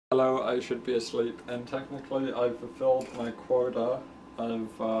I should be asleep, and technically I've fulfilled my quota of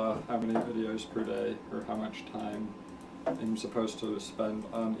how many videos per day, or how much time I'm supposed to spend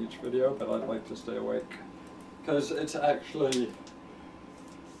on each video, but I'd like to stay awake. Because it's actually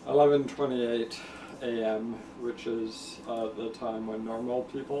 11:28 a.m., which is the time when normal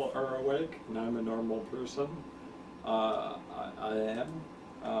people are awake, and I'm a normal person. I am.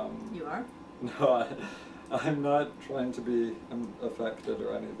 You are? No, I'm not trying to be affected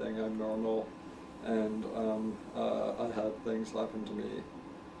or anything. I'm normal, and I had things happen to me,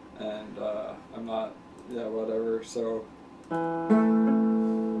 and I'm not, yeah, whatever. So,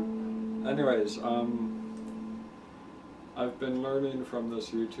 anyways, I've been learning from this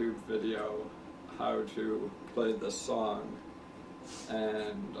YouTube video how to play this song,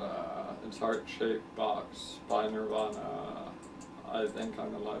 and it's Heart Shaped Box by Nirvana. I think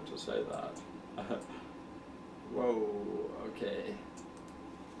I'm allowed to say that. Whoa, okay.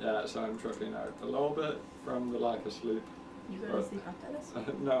 Yeah, so I'm tripping out a little bit from the lack of sleep. You going to sleep after this?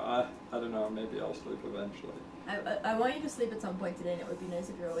 No, I don't know, maybe I'll sleep eventually. I want you to sleep at some point today, and it would be nice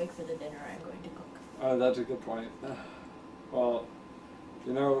if you're awake for the dinner I'm going to cook. Oh, that's a good point. Well,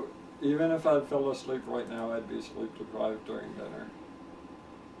 you know, even if I fell asleep right now, I'd be sleep deprived during dinner.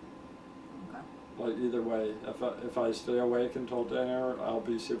 Okay. Like, either way, if I stay awake until dinner, I'll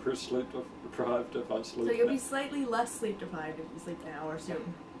be super sleep deprived if I sleep. So you'll be slightly less sleep deprived if you sleep an hour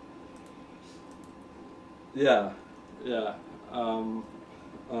soon. Yeah, yeah.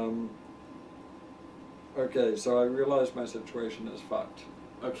 Okay, so I realize my situation is fucked.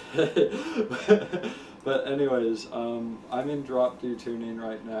 Okay. But anyways, I'm in drop D tuning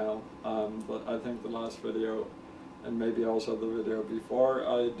right now, but I think the last video, and maybe also the video before,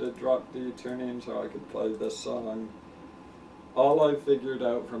 I did drop D tuning so I could play this song. All I figured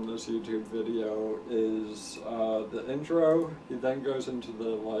out from this YouTube video is the intro. He then goes into the,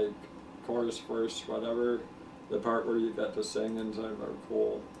 like, chorus, verse, whatever, the part where you get to sing and sound very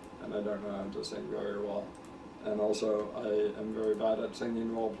cool, and I don't know how to sing very well. And also, I am very bad at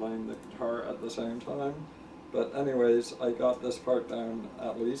singing while playing the guitar at the same time. But anyways, I got this part down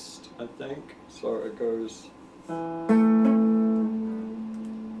at least, I think. So it goes...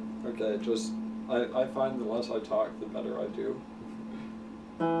 Okay, just... I find the less I talk, the better I do.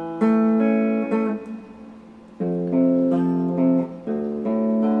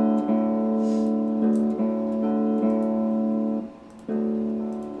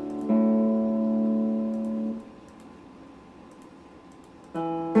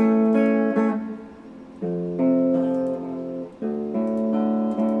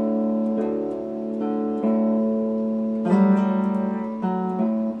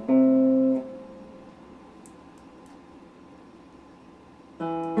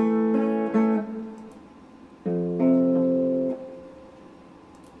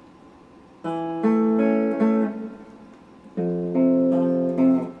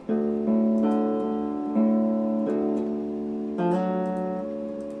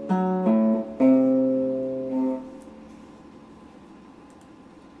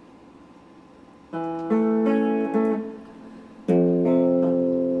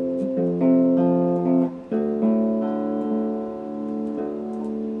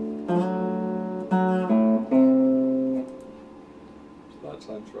 That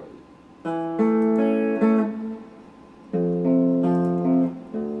sounds right.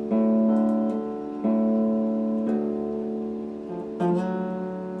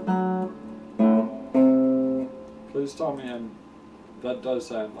 Please tell me that does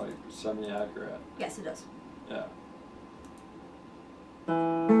sound like semi-accurate. Yes, it does. Yeah.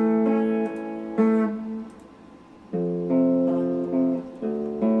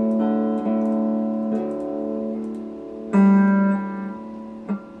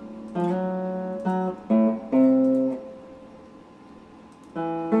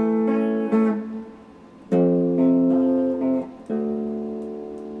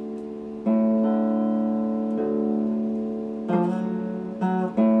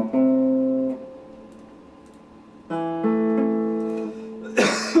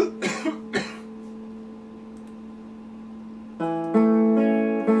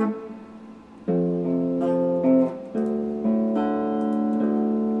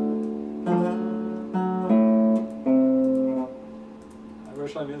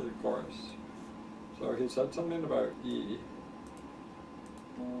 I knew the chorus. So he said something about E.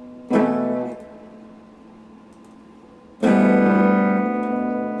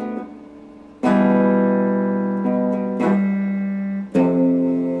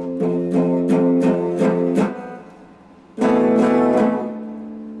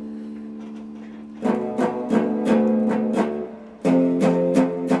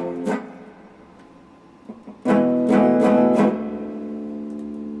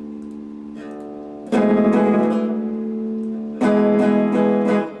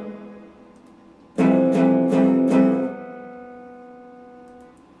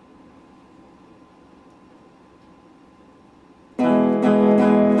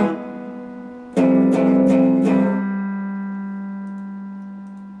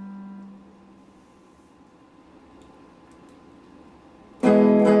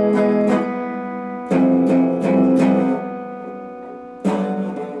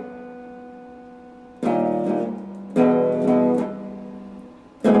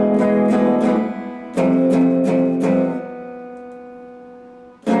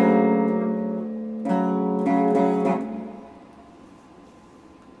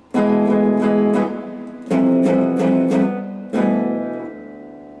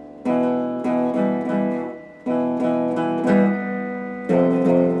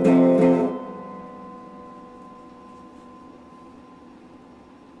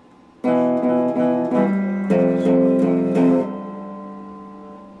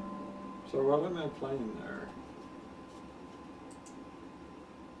 plane there.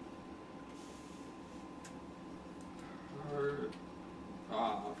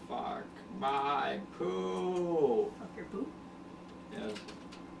 Oh, fuck. My poo! Fuck your poop? Yes.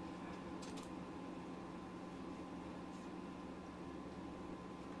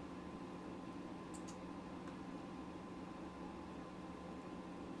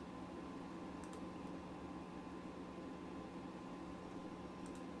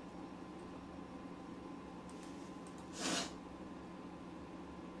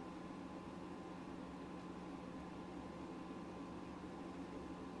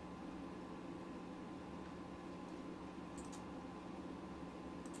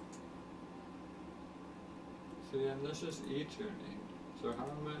 See, and this is e-tuning. So how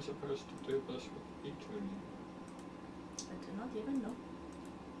am I supposed to do this with e-tuning? I do not even know.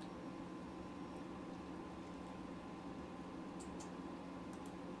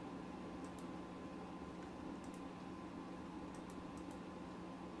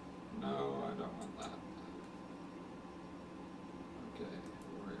 No, I don't want that. Okay.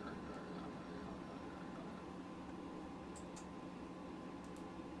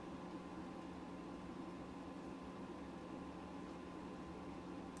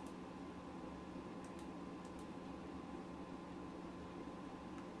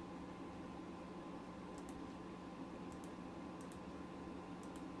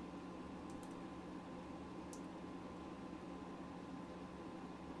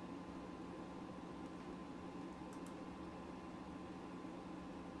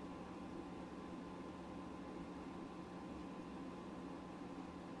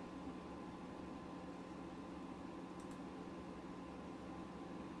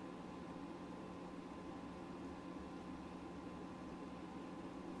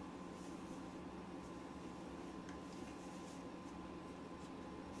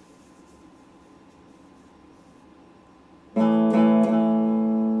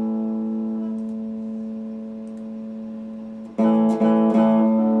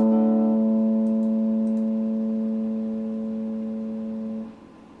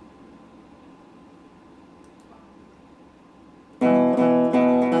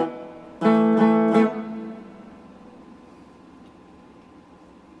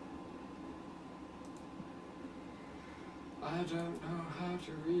 I don't know how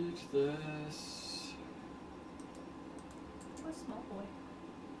to read this. What small boy?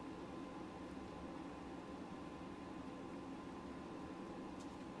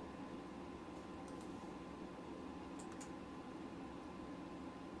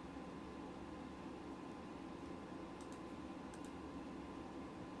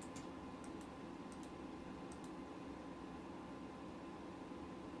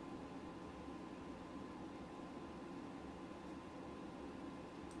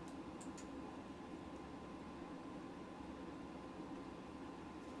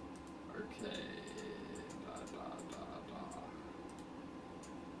 Okay. Da da da da.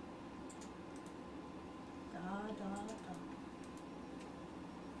 Da da da.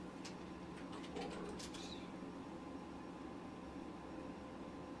 Chords.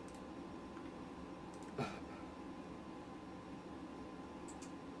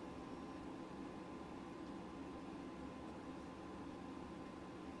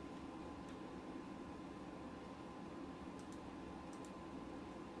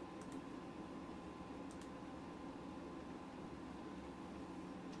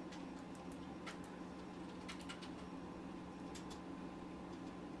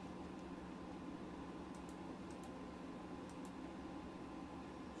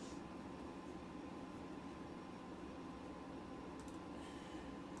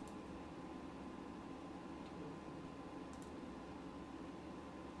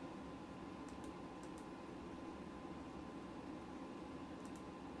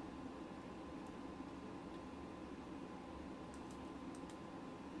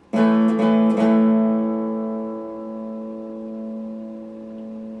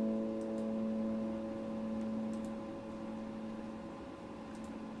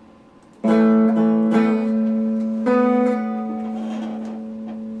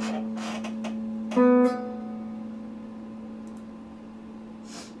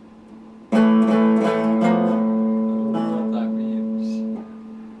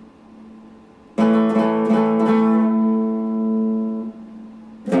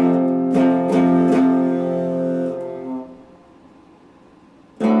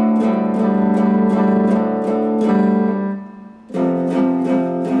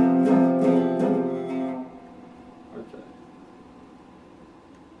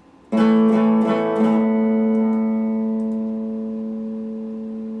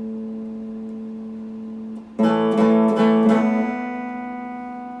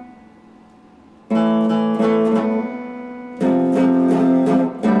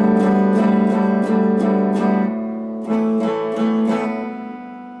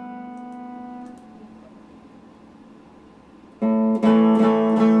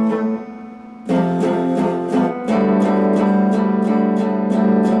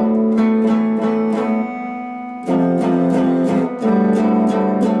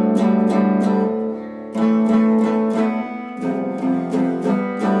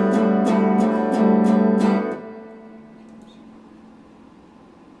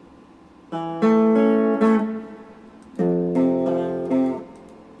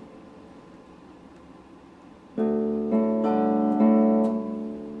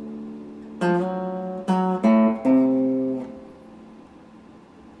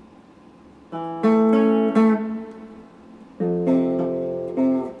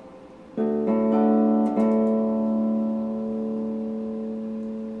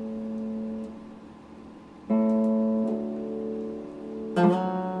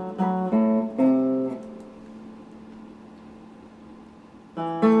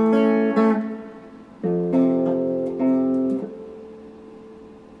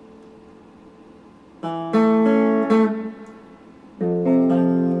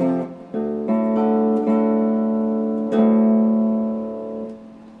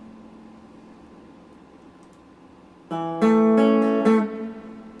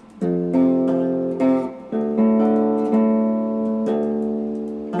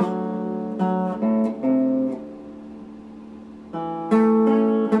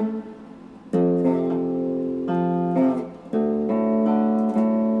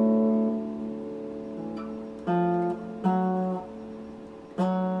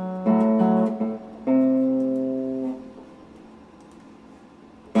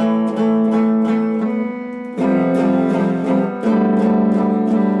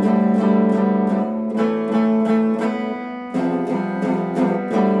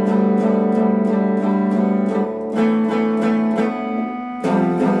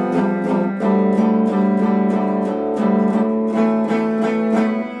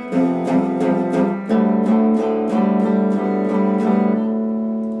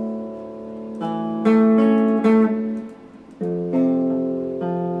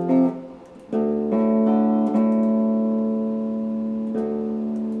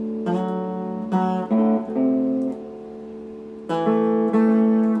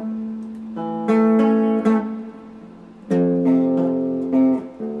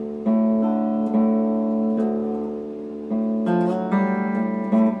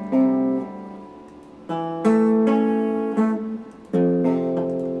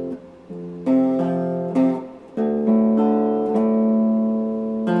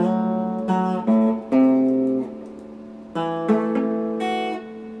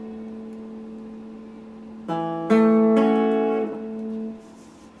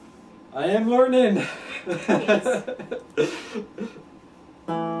 I am learning. Yes.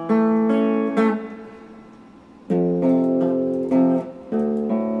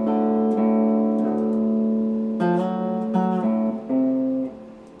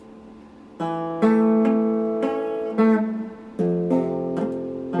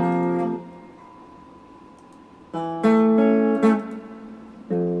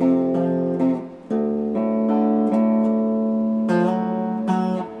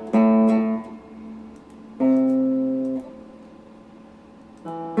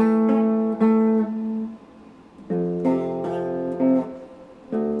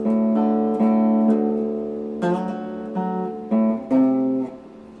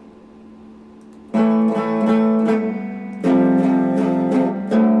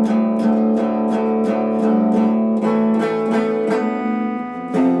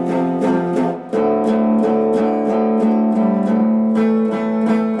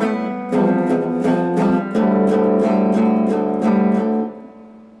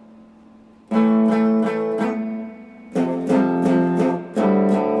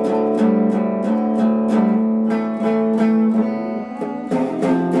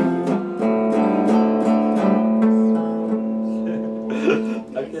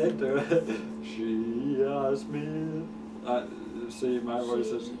 I can't do it. She asked me. See, my voice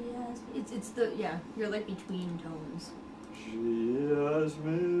is. It's the you're like between tones. She asked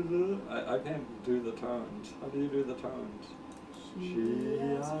me I can't do the tones. How do you do the tones? She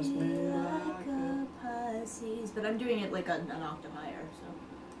asked me like a Pisces, but I'm doing it like an octave higher. So.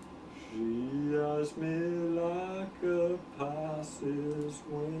 She asked me like a Pisces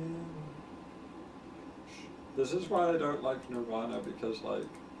wind. This is why I don't like Nirvana, because like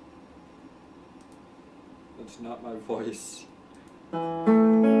it's not my voice.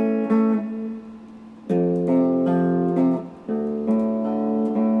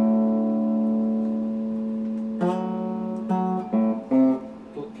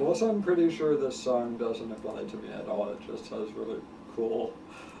 Plus, I'm pretty sure this song doesn't apply to me at all. It just sounds really cool.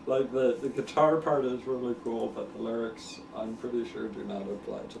 Like the guitar part is really cool, but the lyrics, I'm pretty sure, do not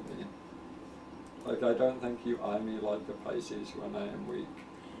apply to me. Like, I don't think you eye me like a Pisces when I am weak.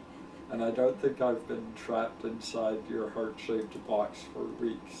 And I don't think I've been trapped inside your heart-shaped box for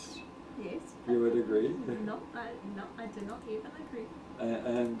weeks. Yes. You would agree? No, I do not even agree.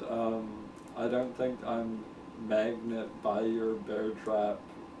 And I don't think I'm magnet by your bear trap.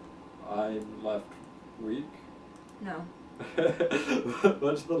 I'm left weak. No.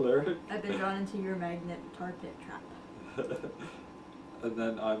 What's the lyric? I've been drawn into your magnet tar pit trap. And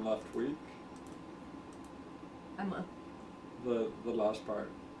then I'm left weak. I'm left. The last part.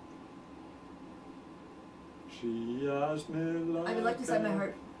 She asked me like I would like to set my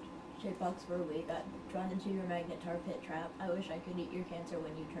heart Shape box for a week. Got drawn into your magnet tar pit trap. I wish I could eat your cancer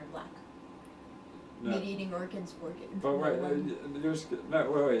when you turn black. No. Meat eating orchids forbidden. But wait,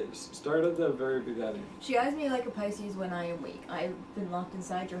 wait. Start at the very beginning. She eyes me like a Pisces when I am weak. I've been locked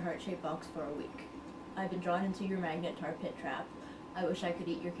inside your heart-shaped box for a week. I've been drawn into your magnet tar pit trap. I wish I could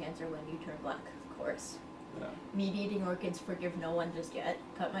eat your cancer when you turn black. Chorus. Yeah. Meat eating orchids forgive no one just yet.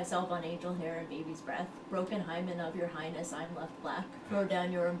 Cut myself on angel hair and baby's breath. Broken hymen of your highness, I'm left black. Throw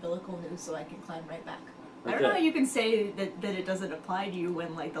down your umbilical noose so I can climb right back. I don't know how you can say that it doesn't apply to you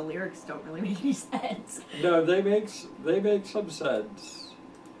when like the lyrics don't really make any sense. No, they make some sense.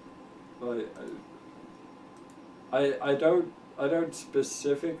 Like, I don't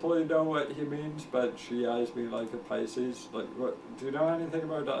specifically know what he means, but she eyes me like a Pisces. Like, what? Do you know anything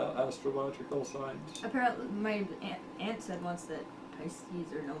about astrological signs? Apparently, my aunt said once that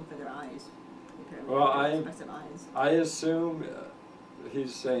Pisces are known for their eyes. Apparently, Well, expressive eyes. I assume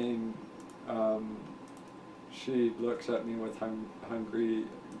he's saying she looks at me with hungry,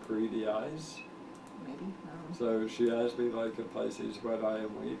 greedy eyes. Maybe, I don't So know. she eyes me like a Pisces when I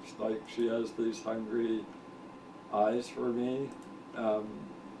am weak. Like, she has these hungry eyes for me.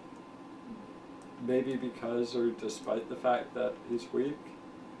 Maybe because or despite the fact that he's weak.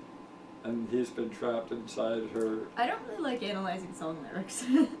 And he's been trapped inside her. I don't really like analyzing song lyrics.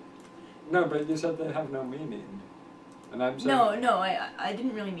 No, but you said they have no meaning. And I'm saying... No, I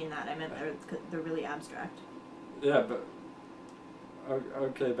didn't really mean that. I meant they're really abstract. Yeah, but...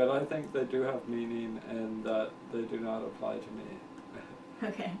 Okay, but I think they do have meaning and that they do not apply to me.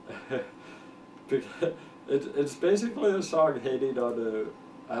 Okay. Because it's basically a song hating on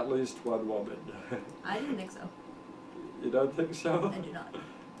at least one woman. I didn't think so. You don't think so? I do not.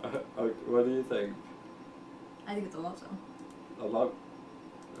 What do you think? I think it's a love song. A love...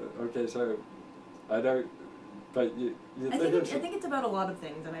 Okay, so... I don't... But you I think it's... I think it's about a lot of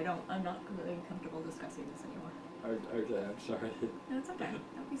things, and I'm not really comfortable discussing this anymore. Okay, I'm sorry. No, it's okay.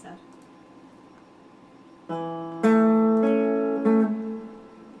 Don't be sad.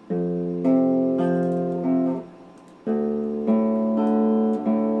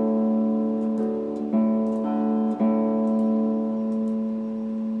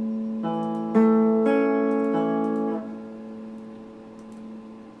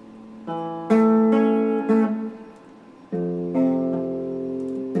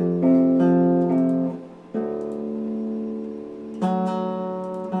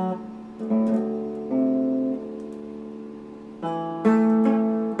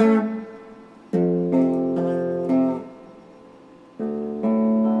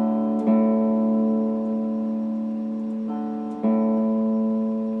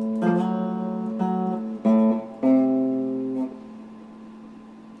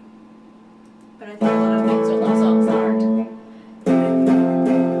 But I think a lot of things are love songs that aren't.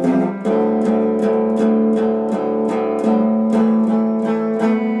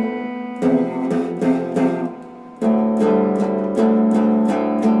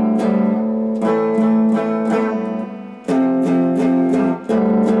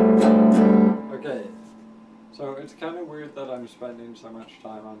 Okay, so it's kind of weird that I'm spending so much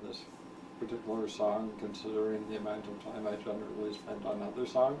time on this particular song considering the amount of time I generally spend on other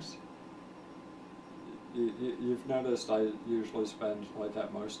songs. You've noticed I usually spend like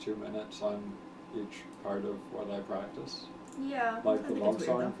at most 2 minutes on each part of what I practice. Yeah. Like the love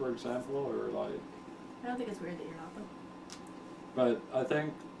song, for example, or like... I don't think it's weird that you're not, though. But I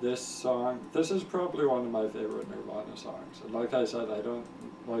think this song, this is probably one of my favorite Nirvana songs. And like I said, I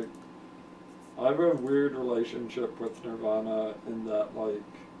have a weird relationship with Nirvana in that, like,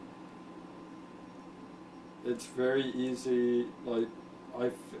 it's very easy, like,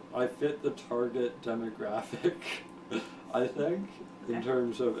 I fit the target demographic, I think, in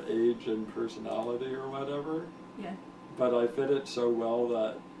terms of age and personality or whatever. Yeah. But I fit it so well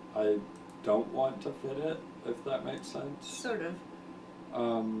that I don't want to fit it, if that makes sense. Sort of.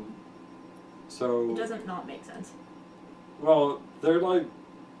 So... It doesn't not make sense. Well, they're the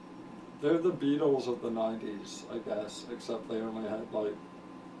Beatles of the 90s, I guess, except they only had like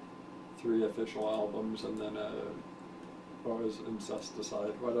 3 official albums and then what was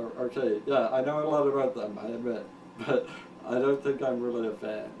Incesticide, whatever. Okay, yeah, I know a lot about them, I admit, but I don't think I'm really a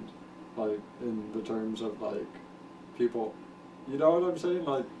fan, like, in the terms of, like, people, you know what I'm saying?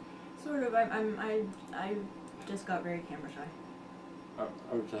 Like... Sort of. I just got very camera shy.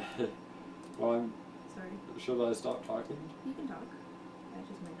 Okay. Well, Sorry. should I stop talking? You can talk. I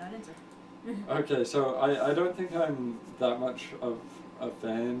just might not answer. Okay, so I don't think I'm that much of a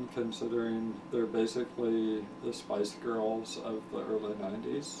fan, considering they're basically the Spice Girls of the early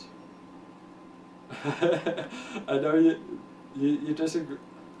 90s. I know you disagree.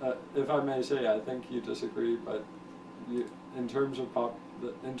 if I may say, I think you disagree, but in terms of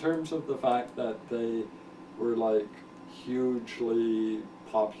in terms of the fact that they were like hugely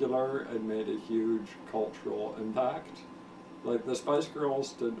popular and made a huge cultural impact, like the Spice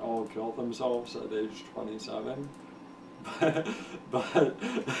Girls didn't all kill themselves at age 27, but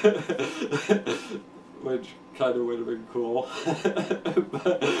which kind of would have been cool,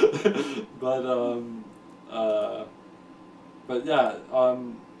 but yeah,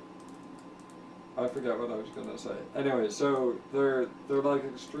 I forget what I was gonna say. Anyway, so they're like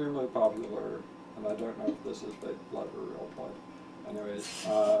extremely popular, and I don't know if this is fake blood or real blood. Anyways,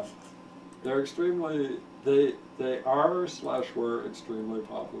 they're extremely they are/were extremely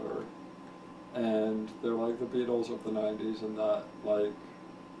popular, and they're like the Beatles of the '90s in that, like,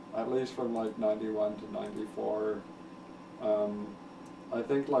 at least from like '91 to '94. I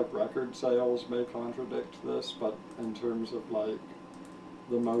think like record sales may contradict this, but in terms of like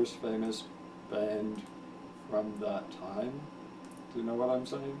the most famous band from that time, do you know what I'm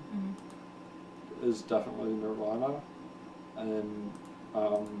saying? Mm-hmm. Is definitely Nirvana, and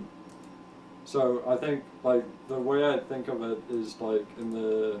so I think like the way I think of it is like in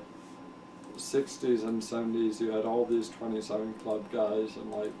the 60s and 70s you had all these 27 Club guys,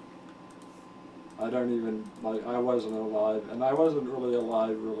 and like I don't even, like, I wasn't alive, and I wasn't really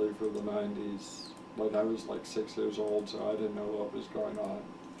alive really for the 90s. Like, I was like 6 years old, so I didn't know what was going on.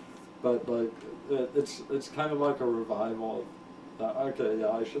 But like, it's kind of like a revival of that. Okay, yeah,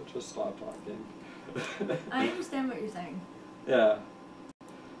 I should just stop talking. I understand what you're saying. Yeah.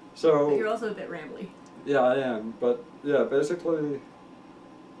 So. But you're also a bit rambly. Yeah, I am. But yeah, basically,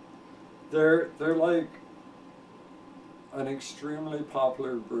 they're like an extremely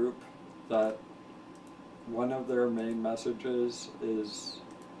popular group that one of their main messages is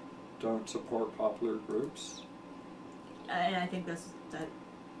don't support popular groups. And I think that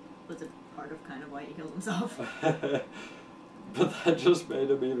was a part of kind of why he killed himself. But that just made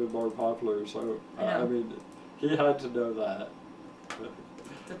him even more popular, so I mean, he had to know that.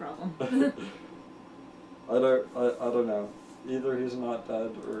 It's a problem. I don't know. Either he's not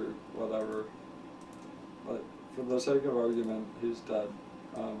dead or whatever. But for the sake of argument, he's dead.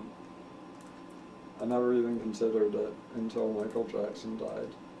 I never even considered it until Michael Jackson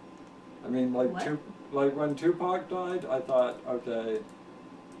died. I mean, like, when Tupac died, I thought, okay,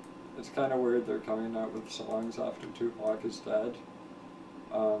 it's kind of weird they're coming out with songs after Tupac is dead.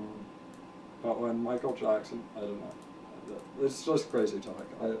 But when Michael Jackson, I don't know. It's just crazy talk.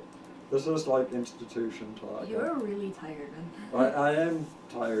 This is like institution talk. You're really tired, man. I am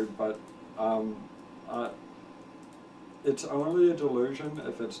tired, but it's only a delusion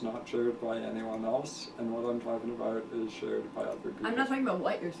if it's not shared by anyone else, and what I'm talking about is shared by other people. I'm not talking about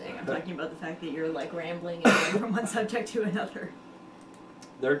what you're saying, I'm talking about the fact that you're like rambling and going from one subject to another.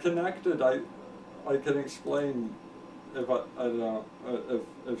 They're connected. I can explain if I don't know,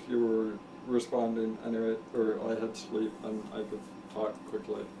 if you were responding anyway, or I had sleep and I could talk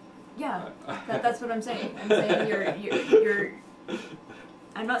quickly. Yeah, that's what I'm saying. I'm saying you're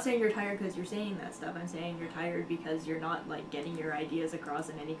I'm not saying you're tired because you're saying that stuff. I'm saying you're tired because you're not, like, getting your ideas across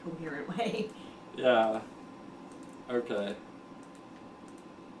in any coherent way. Yeah. Okay.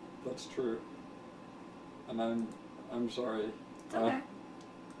 That's true. And I'm sorry. It's okay.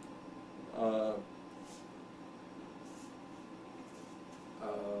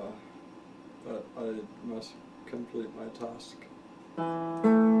 But I must complete my task.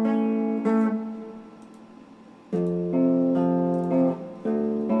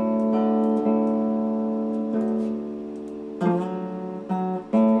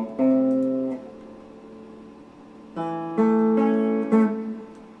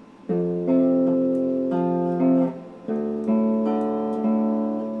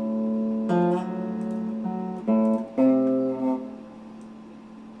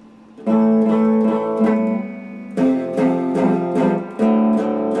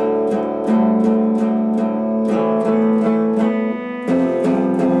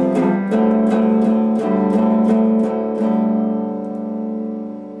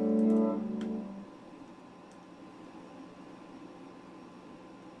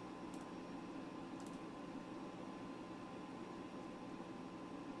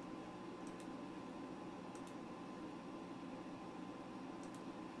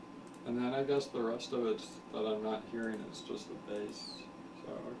 And then I guess the rest of it that I'm not hearing is just the bass.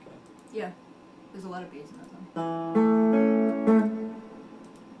 So, okay. Yeah, there's a lot of bass in that song.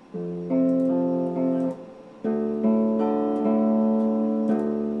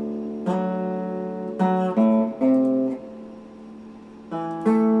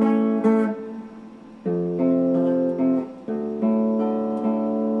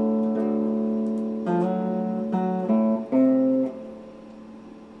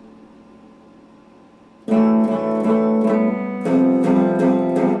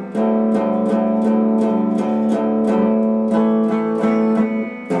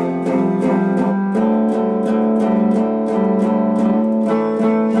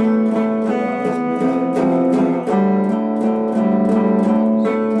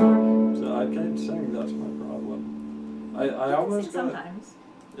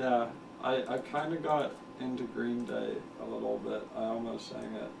 Yeah, I kind of got into Green Day a little bit. I almost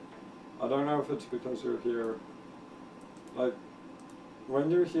sang it. I don't know if it's because you're here. Like, when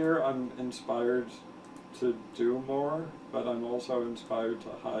you're here, I'm inspired to do more, but I'm also inspired to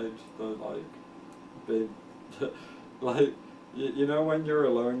hide the, like, big, like, you know when you're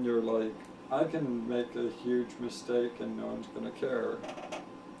alone, you're like, I can make a huge mistake and no one's gonna care.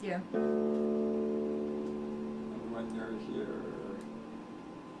 Yeah. And when you're here,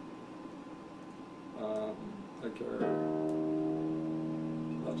 I care.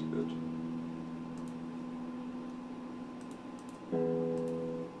 That's good.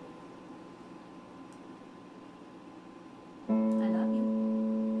 I love you.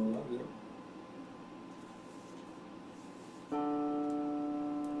 I love you.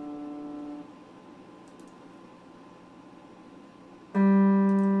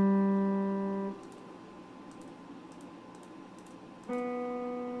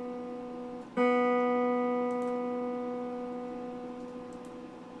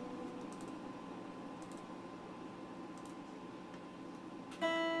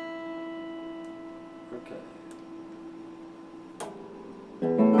 Okay.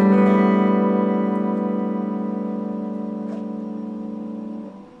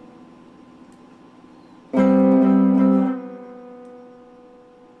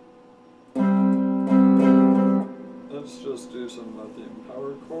 Let's just do some lithium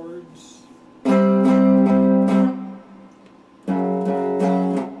power chords.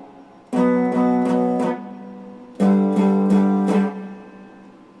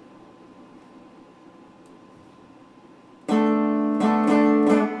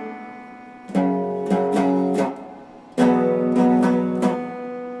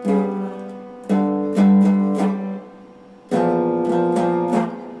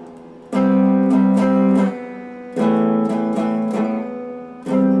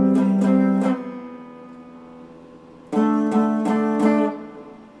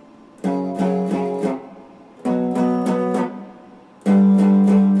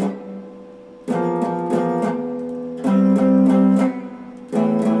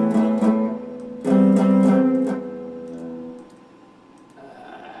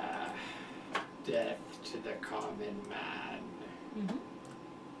 Death to the common man. Mm-hmm.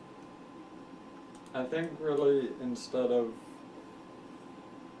 I think really instead of,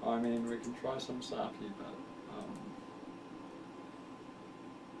 I mean, we can try some sappy, but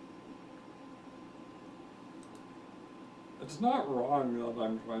it's not wrong that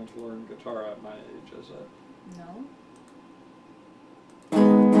I'm trying to learn guitar at my age, is it? No.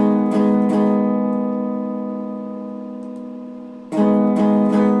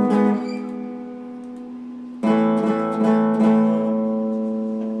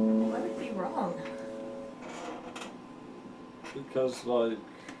 Why would it be wrong? Because, like,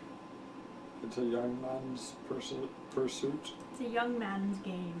 it's a young man's pursuit. It's a young man's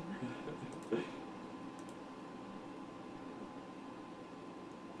game.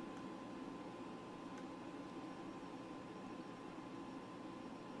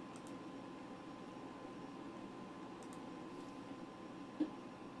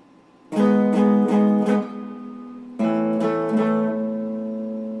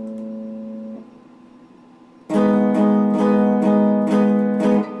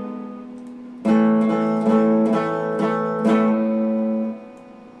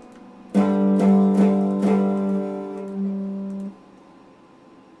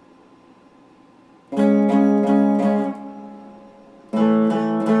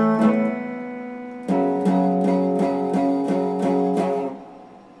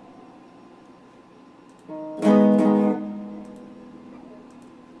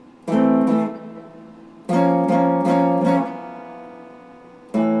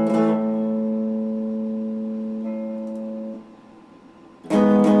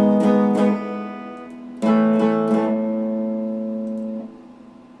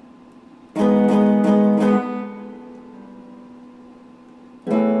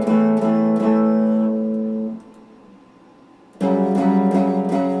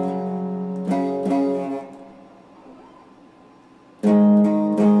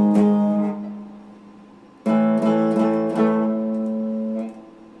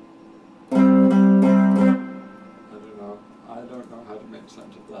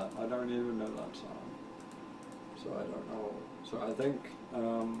 Sense of that. I don't even know that song, so I don't know. So I think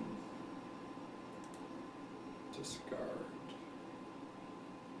discard.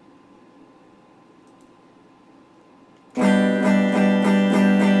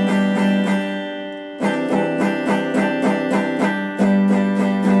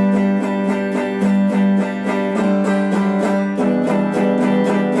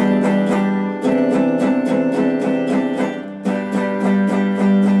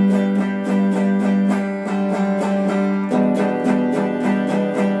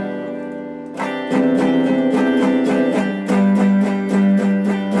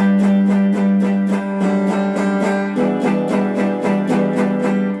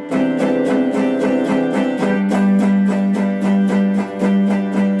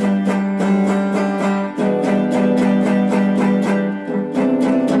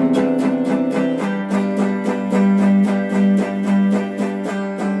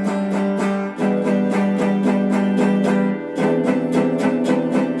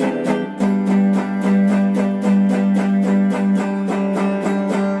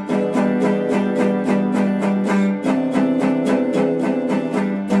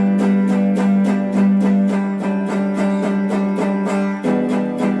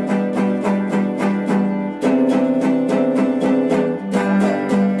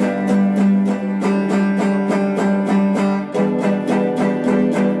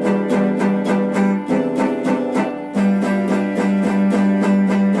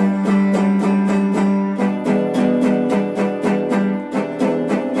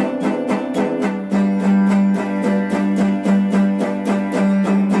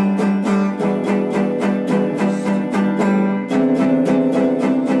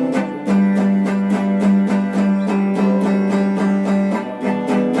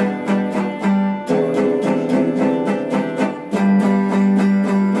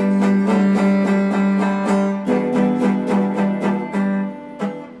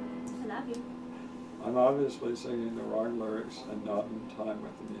 time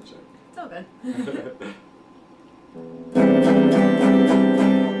with the music. It's all good.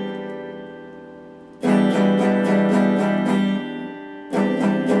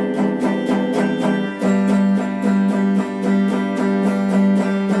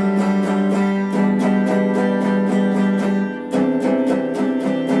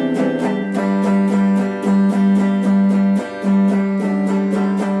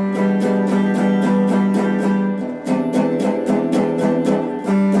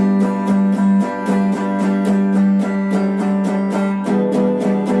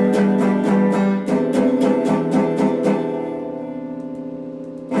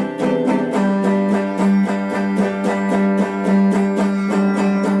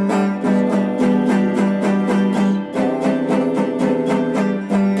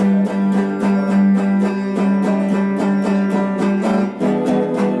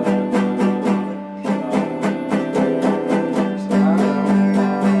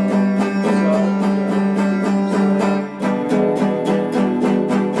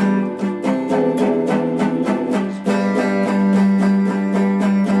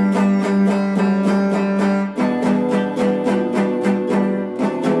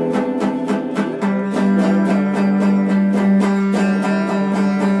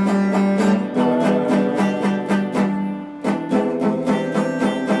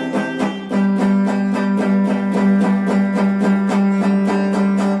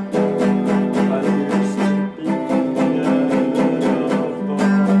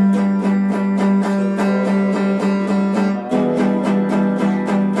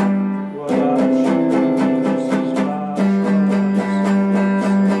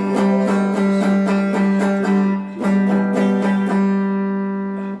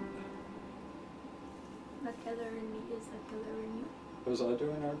 Was I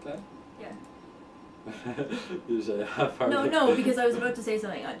doing okay? Yeah. You say half hour. No, because I was about to say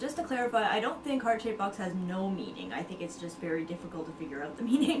something. Just to clarify, I don't think heart-shaped box has no meaning. I think it's just very difficult to figure out the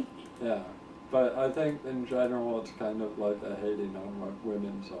meaning. Yeah, but I think in general it's kind of like a hating on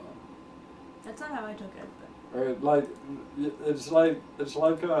women song. That's not how I took it, but... Or like, it's like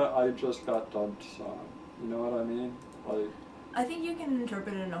a I just got dumped song. You know what I mean? Like. I think you can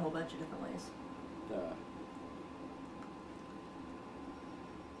interpret it in a whole bunch of different ways. Yeah.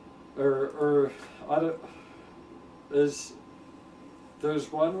 Or I don't. There's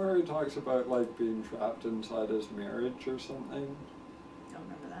one where he talks about like being trapped inside his marriage or something. I don't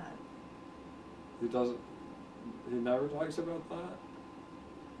remember that. He doesn't. He never talks about that.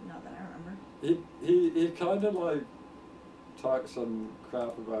 Not that I remember. He kind of like talks some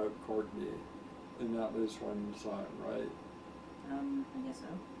crap about Courtney in at least one song, right? I guess so.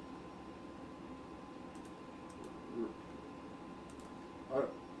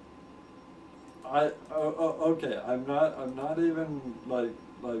 Okay. I'm not even like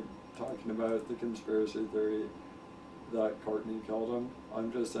talking about the conspiracy theory that Courtney killed him.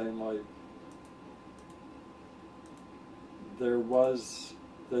 I'm just saying like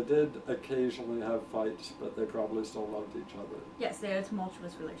they did occasionally have fights, but they probably still loved each other. Yes, they had a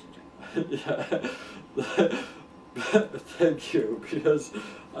tumultuous relationship. Yeah. Thank you, because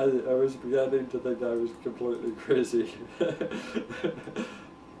I was beginning to think I was completely crazy.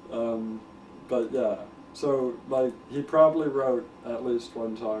 But yeah, so like he probably wrote at least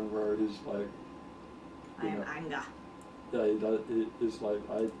one song where he's like, I am anger. Yeah, he does. He's like,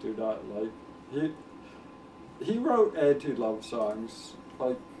 I do not like. He wrote anti-love songs,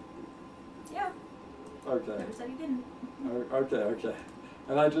 like. Yeah. Okay. Never said he didn't. Okay.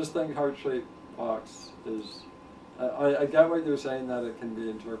 And I just think heart-shaped box is. I get what you're saying, that it can be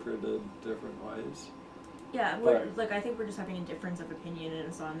interpreted different ways. Yeah, I think we're just having a difference of opinion in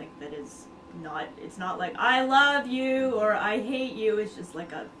a song that is not. It's not like I love you or I hate you. It's just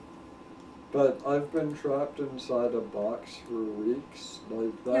like a. But I've been trapped inside a box for weeks,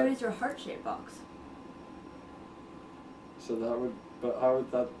 like that. Yeah, it's your heart-shaped box. So that would, but how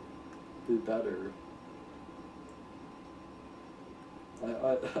would that be better?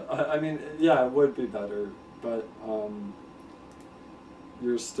 I mean, yeah, it would be better, but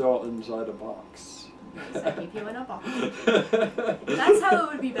you're still inside a box. Yes, I keep you in a box. That's how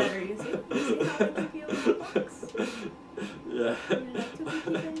it would be better, you see? You see how I keep you in a box? Yeah. You like to be kept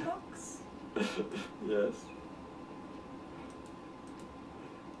in a box? Yes.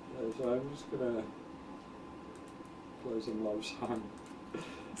 Yeah, so I'm just gonna play some love song.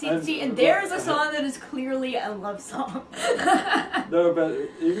 See, and there's a song that is clearly a love song. No, but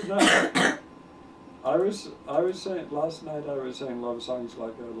even that, I was saying last night. I was saying love song's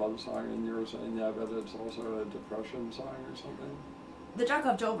like a love song, and you were saying yeah, but it's also a depression song or something. The Jack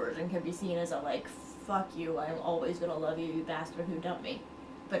of Joe version can be seen as a fuck you, I'm always gonna love you, you bastard who dumped me.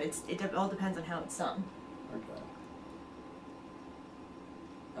 But it all depends on how it's sung. Okay.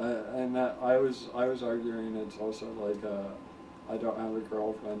 And I was arguing it's also like a I don't have a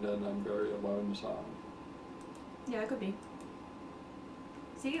girlfriend and I'm very alone song. Yeah, it could be.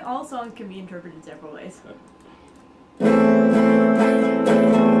 See, all songs can be interpreted several ways.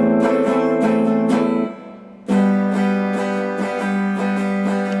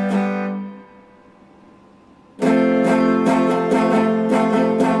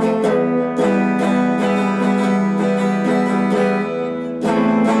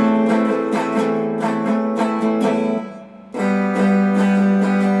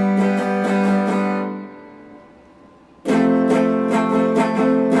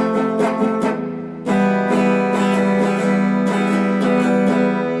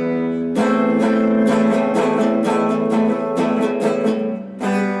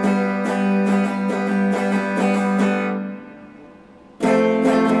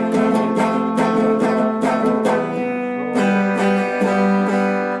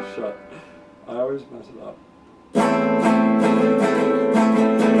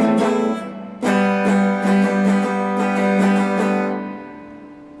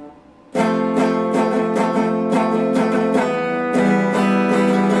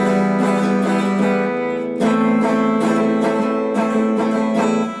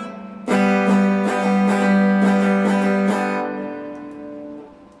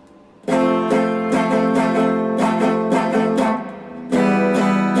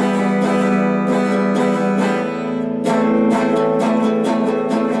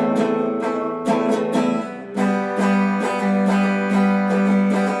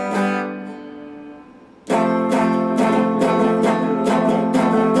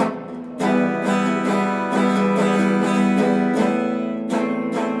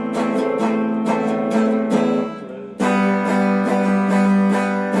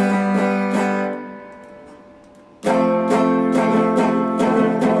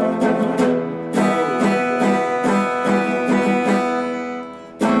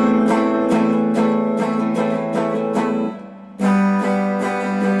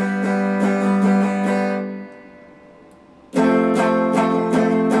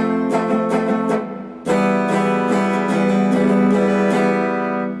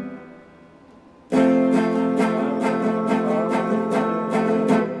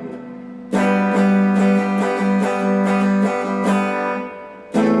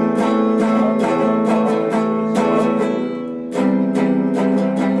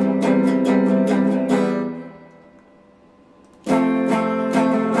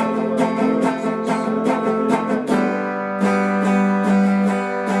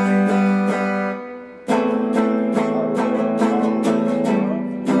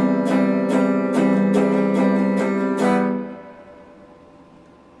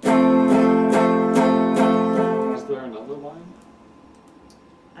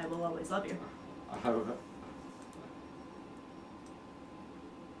 Love you.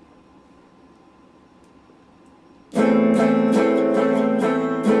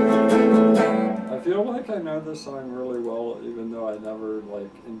 I feel like I know this song really well, even though I never like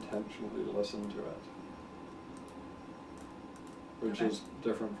intentionally listened to it, which is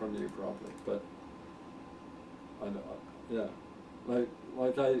different from you probably. But I know, yeah, like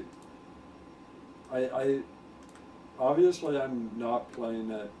I obviously I'm not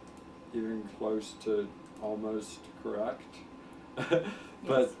playing it even close to almost correct. But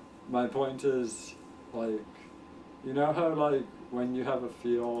yes. My point is, like, you know how like when you have a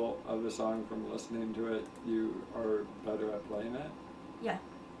feel of a song from listening to it, you are better at playing it? Yeah.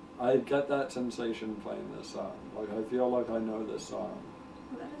 I get that sensation playing this song. Like, I feel like I know this song.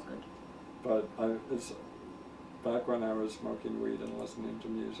 Well, that is good. But it's back when I was smoking weed and listening to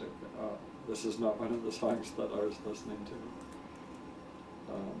music. This is not one of the songs that I was listening to.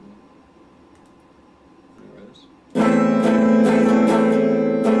 Anyways.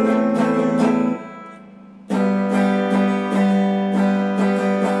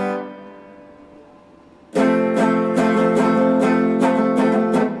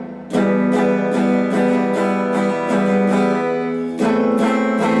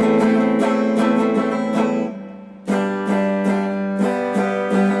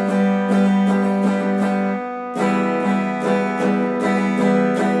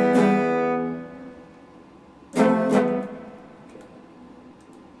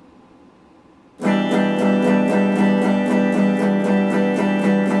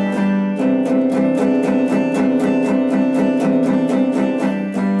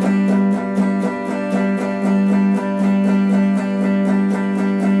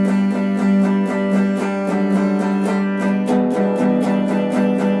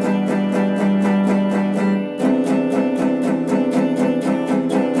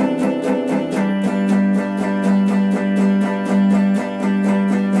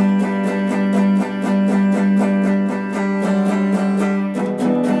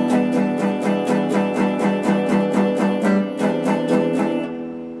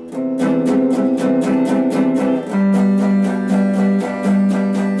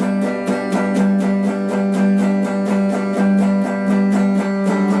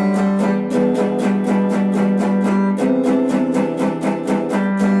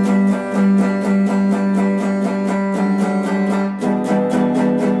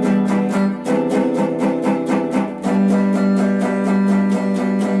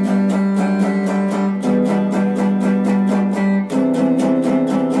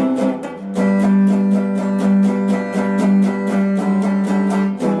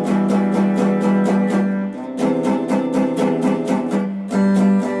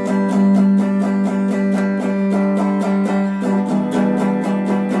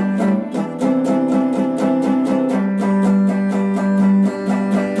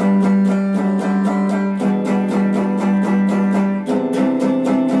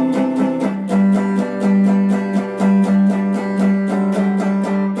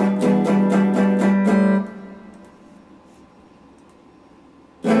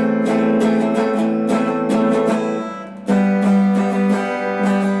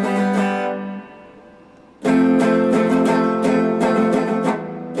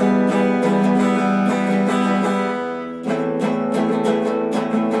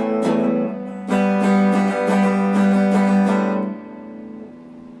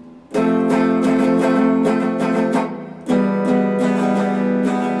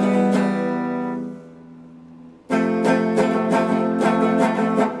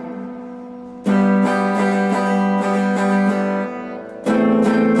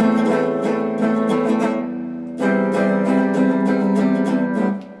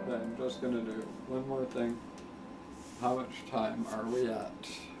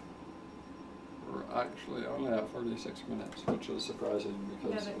 6 minutes, which is surprising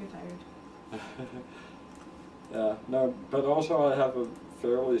because... Yeah, but you're tired. Yeah, no, but also I have a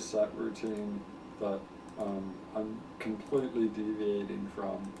fairly set routine that I'm completely deviating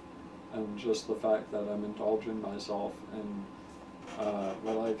from, and just the fact that I'm indulging myself in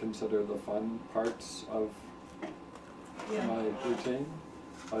what I consider the fun parts of my routine.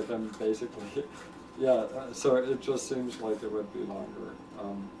 Like I'm basically, yeah, so it just seems like it would be longer.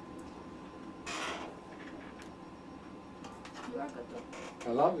 You are good though.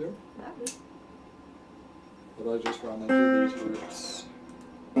 I love you. Love you. But I just run into these roots.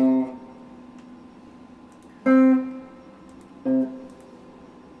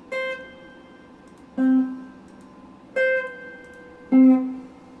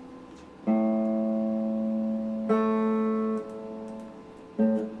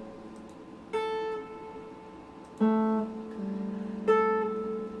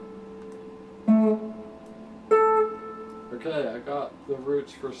 Okay, I got the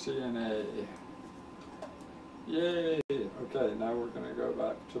roots for CNA. Yay! Okay, now we're going to go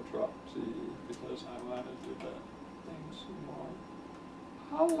back to drop G because I want to do that thing some more.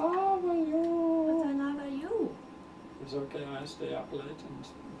 How love are you? But I love you. It's okay I stay up late and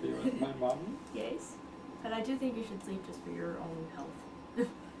be with my mom? Yes. But I do think you should sleep just for your own health.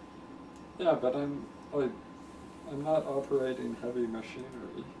 Yeah, but I'm not operating heavy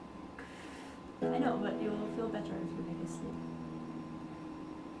machinery. I know, but you will feel better if you make a sleep.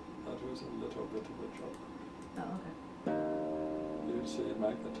 That was a little bit of a joke. Oh, okay. You see,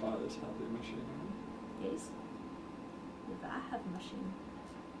 my guitar is heavy machinery. Yes. But I have a machine.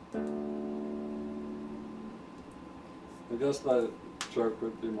 I guess that joke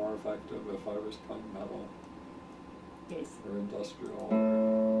would be more effective if I was playing metal Yes. or industrial.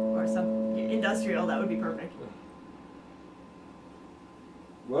 Or some industrial, that would be perfect.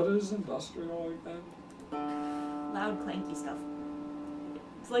 What is industrial again? Loud, clanky stuff.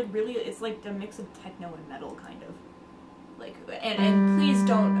 It's like really, it's like a mix of techno and metal, kind of. Like, and please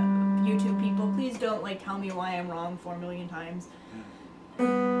don't, YouTube people, please don't like tell me why I'm wrong 4 million times.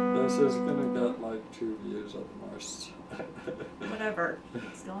 This is gonna get like 2 views at the most. Whatever.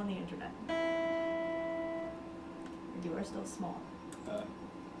 It's still on the internet. You are still small.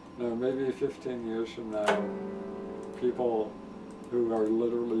 No, maybe 15 years from now, people who are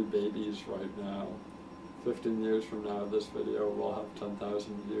literally babies right now, 15 years from now, this video will have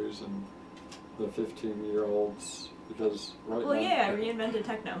 10,000 views, and the 15-year-olds, because right now... Well, yeah, I reinvented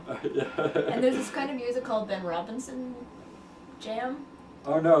techno. Yeah. And there's this kind of music called Ben Robinson Jam.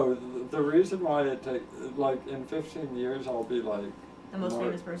 Oh no, the reason why it takes, like, in 15 years I'll be like... The most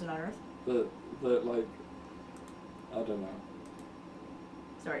famous person on earth? Like, I don't know.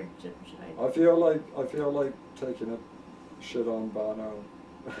 Sorry, should I? I feel like taking a shit on Bono.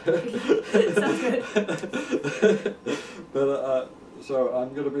 Sounds good. But so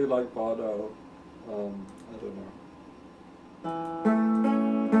I'm gonna be like Bono. I don't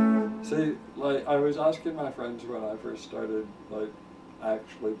know. See, like I was asking my friends when I first started, like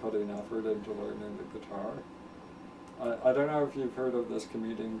actually putting effort into learning the guitar. I don't know if you've heard of this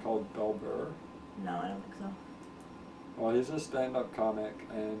comedian called Bill Burr. No, I don't think so. Well, he's a stand-up comic,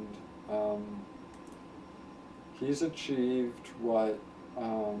 and he's achieved what,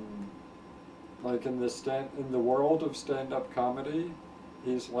 like in the world of stand-up comedy,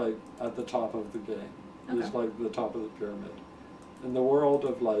 he's like at the top of the game. Okay. He's like the top of the pyramid. In the world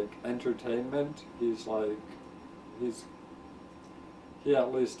of like entertainment, he's like, he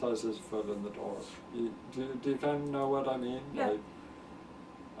at least has his foot in the door. Do you kind of know what I mean? Yeah. Like,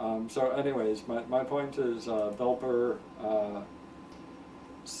 so anyways, my point is Bill Burr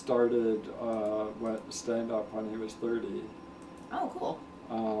started stand-up when he was 30. Oh, cool.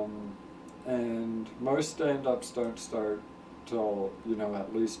 And most stand-ups don't start till, you know,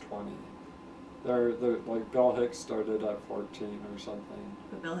 at least 20. They're like Bill Hicks started at 14 or something.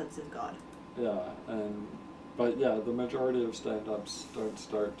 But Bill Hicks is God. Yeah, but yeah, the majority of stand-ups don't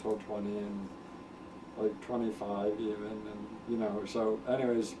start till 20 and like 25 even, and you know, so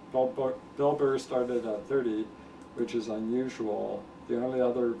anyways, Bill Burr started at 30, which is unusual. The only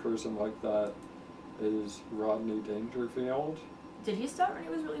other person like that is Rodney Dangerfield. Did he start when he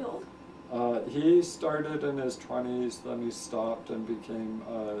was really old? He started in his 20s, then he stopped and became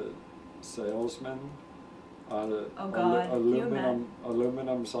a salesman. Oh God,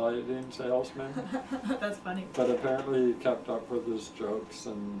 aluminum siding salesman. That's funny. But apparently he kept up with his jokes,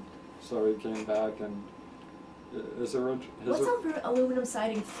 and so he came back and what's aluminum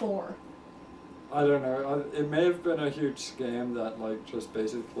siding for? I don't know. It may have been a huge scam that like just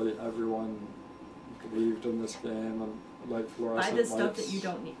basically everyone believed in the scam, and like Buy fluorescent the stuff lights. that you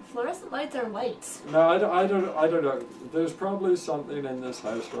don't need. Fluorescent lights are white. No, I don't know. There's probably something in this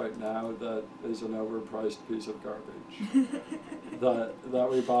house right now that is an overpriced piece of garbage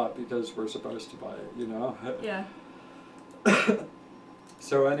that we bought because we're supposed to buy it, you know? Yeah.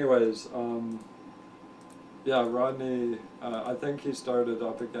 So anyways, yeah, Rodney, I think he started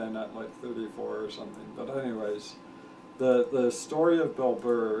up again at like 34 or something. But anyways, the story of Bill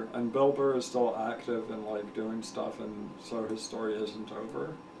Burr, and Bill Burr is still active and like doing stuff, and so his story isn't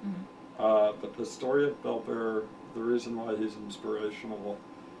over. Mm-hmm. But the story of Bill Burr, the reason why he's inspirational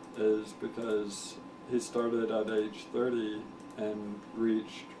is because he started at age 30 and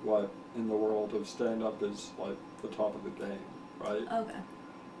reached what in the world of stand-up is like the top of the game, right? Okay.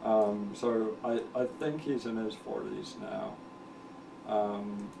 So I think he's in his 40s now.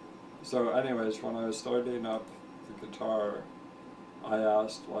 So anyways, when I was starting up the guitar, I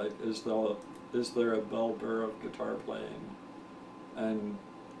asked like, is there a Bill Burr of guitar playing? And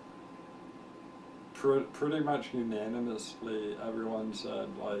pretty much unanimously, everyone said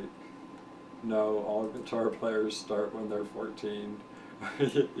like, no, all guitar players start when they're 14.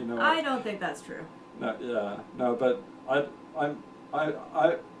 You know. I don't think that's true. No, yeah, no, but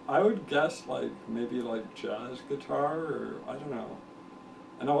I would guess like maybe like jazz guitar, or I don't know.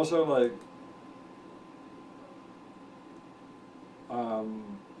 And also like I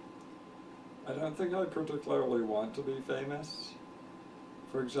don't think I particularly want to be famous.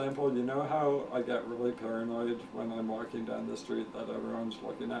 For example, you know how I get really paranoid when I'm walking down the street that everyone's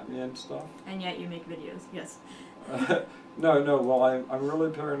looking at me and stuff? And yet you make videos, yes. No, well I'm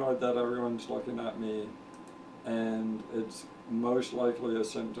really paranoid that everyone's looking at me, and it's most likely a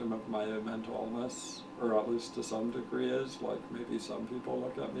symptom of my mental illness, or at least to some degree is, like maybe some people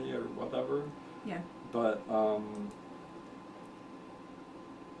look at me or whatever. Yeah. But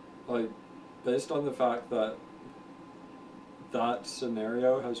like based on the fact that that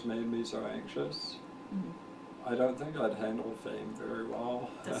scenario has made me so anxious, I don't think I'd handle fame very well.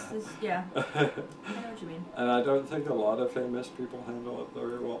 Yeah. I know what you mean. And I don't think a lot of famous people handle it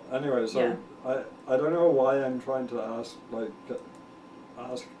very well. Anyway, so Yeah. I don't know why I'm trying to ask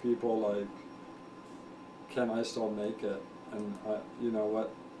people like, can I still make it? And you know what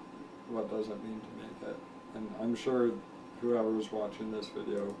does it mean to make it? And I'm sure whoever's watching this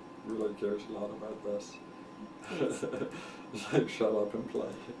video really cares a lot about this. Yes. It's like, shut up and play.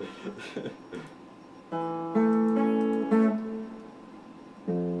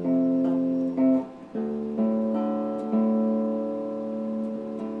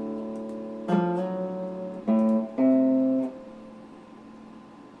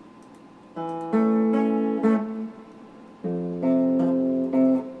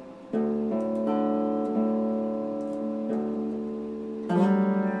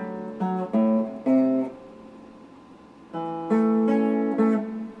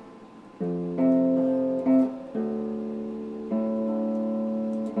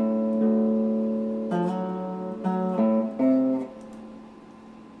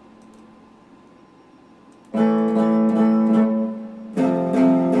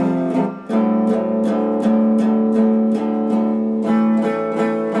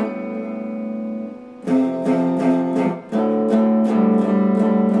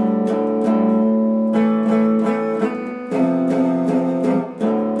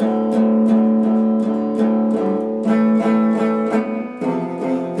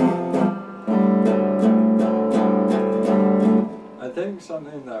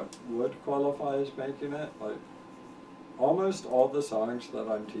 Something that would qualify as making it, like almost all the songs that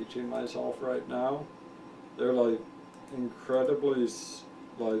I'm teaching myself right now, they're like incredibly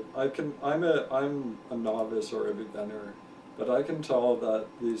like I'm a novice or a beginner, but I can tell that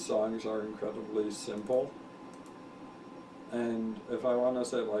these songs are incredibly simple. And if I want to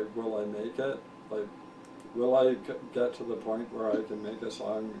say like, will I make it? Like, will I get to the point where I can make a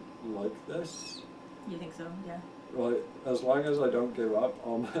song like this? You think so? Yeah. Like, as long as I don't give up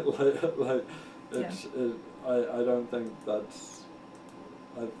on my like it's I don't think that's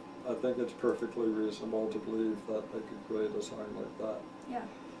I think it's perfectly reasonable to believe that I could create a song like that. Yeah.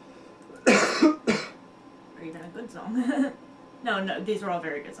 Or even a good song. No, these are all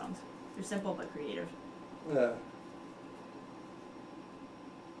very good songs. They're simple but creative. Yeah.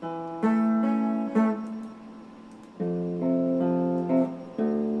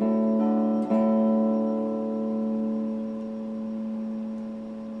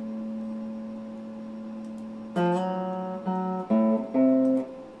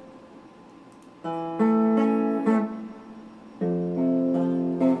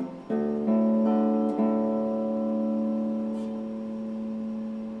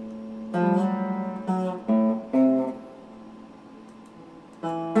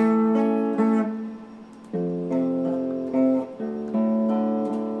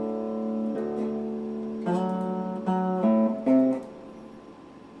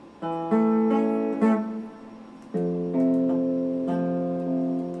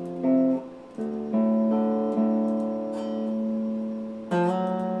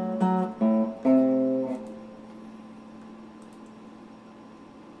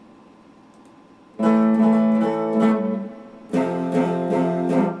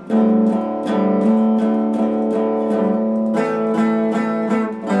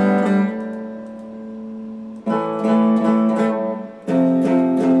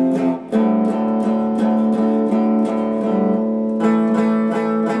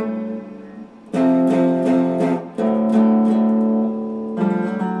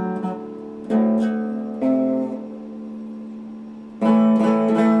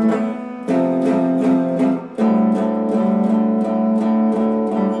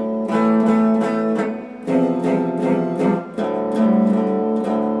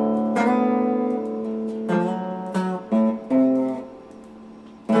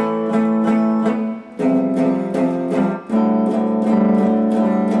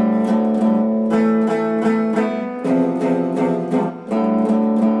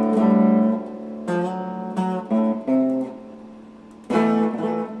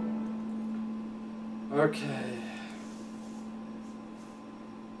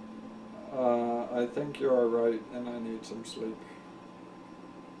 think you are right, and I need some sleep.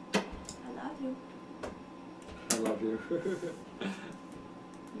 I love you. I love you.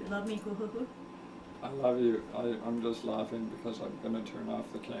 You love me, hoo hoo hoo. I love you. I'm just laughing because I'm gonna turn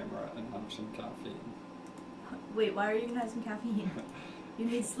off the camera and have some caffeine. Wait, why are you gonna have some caffeine? You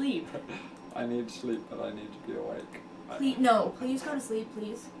need sleep. I need sleep, but I need to be awake. Please, no, please go to sleep,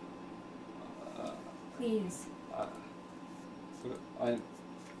 please. Uh, Please. I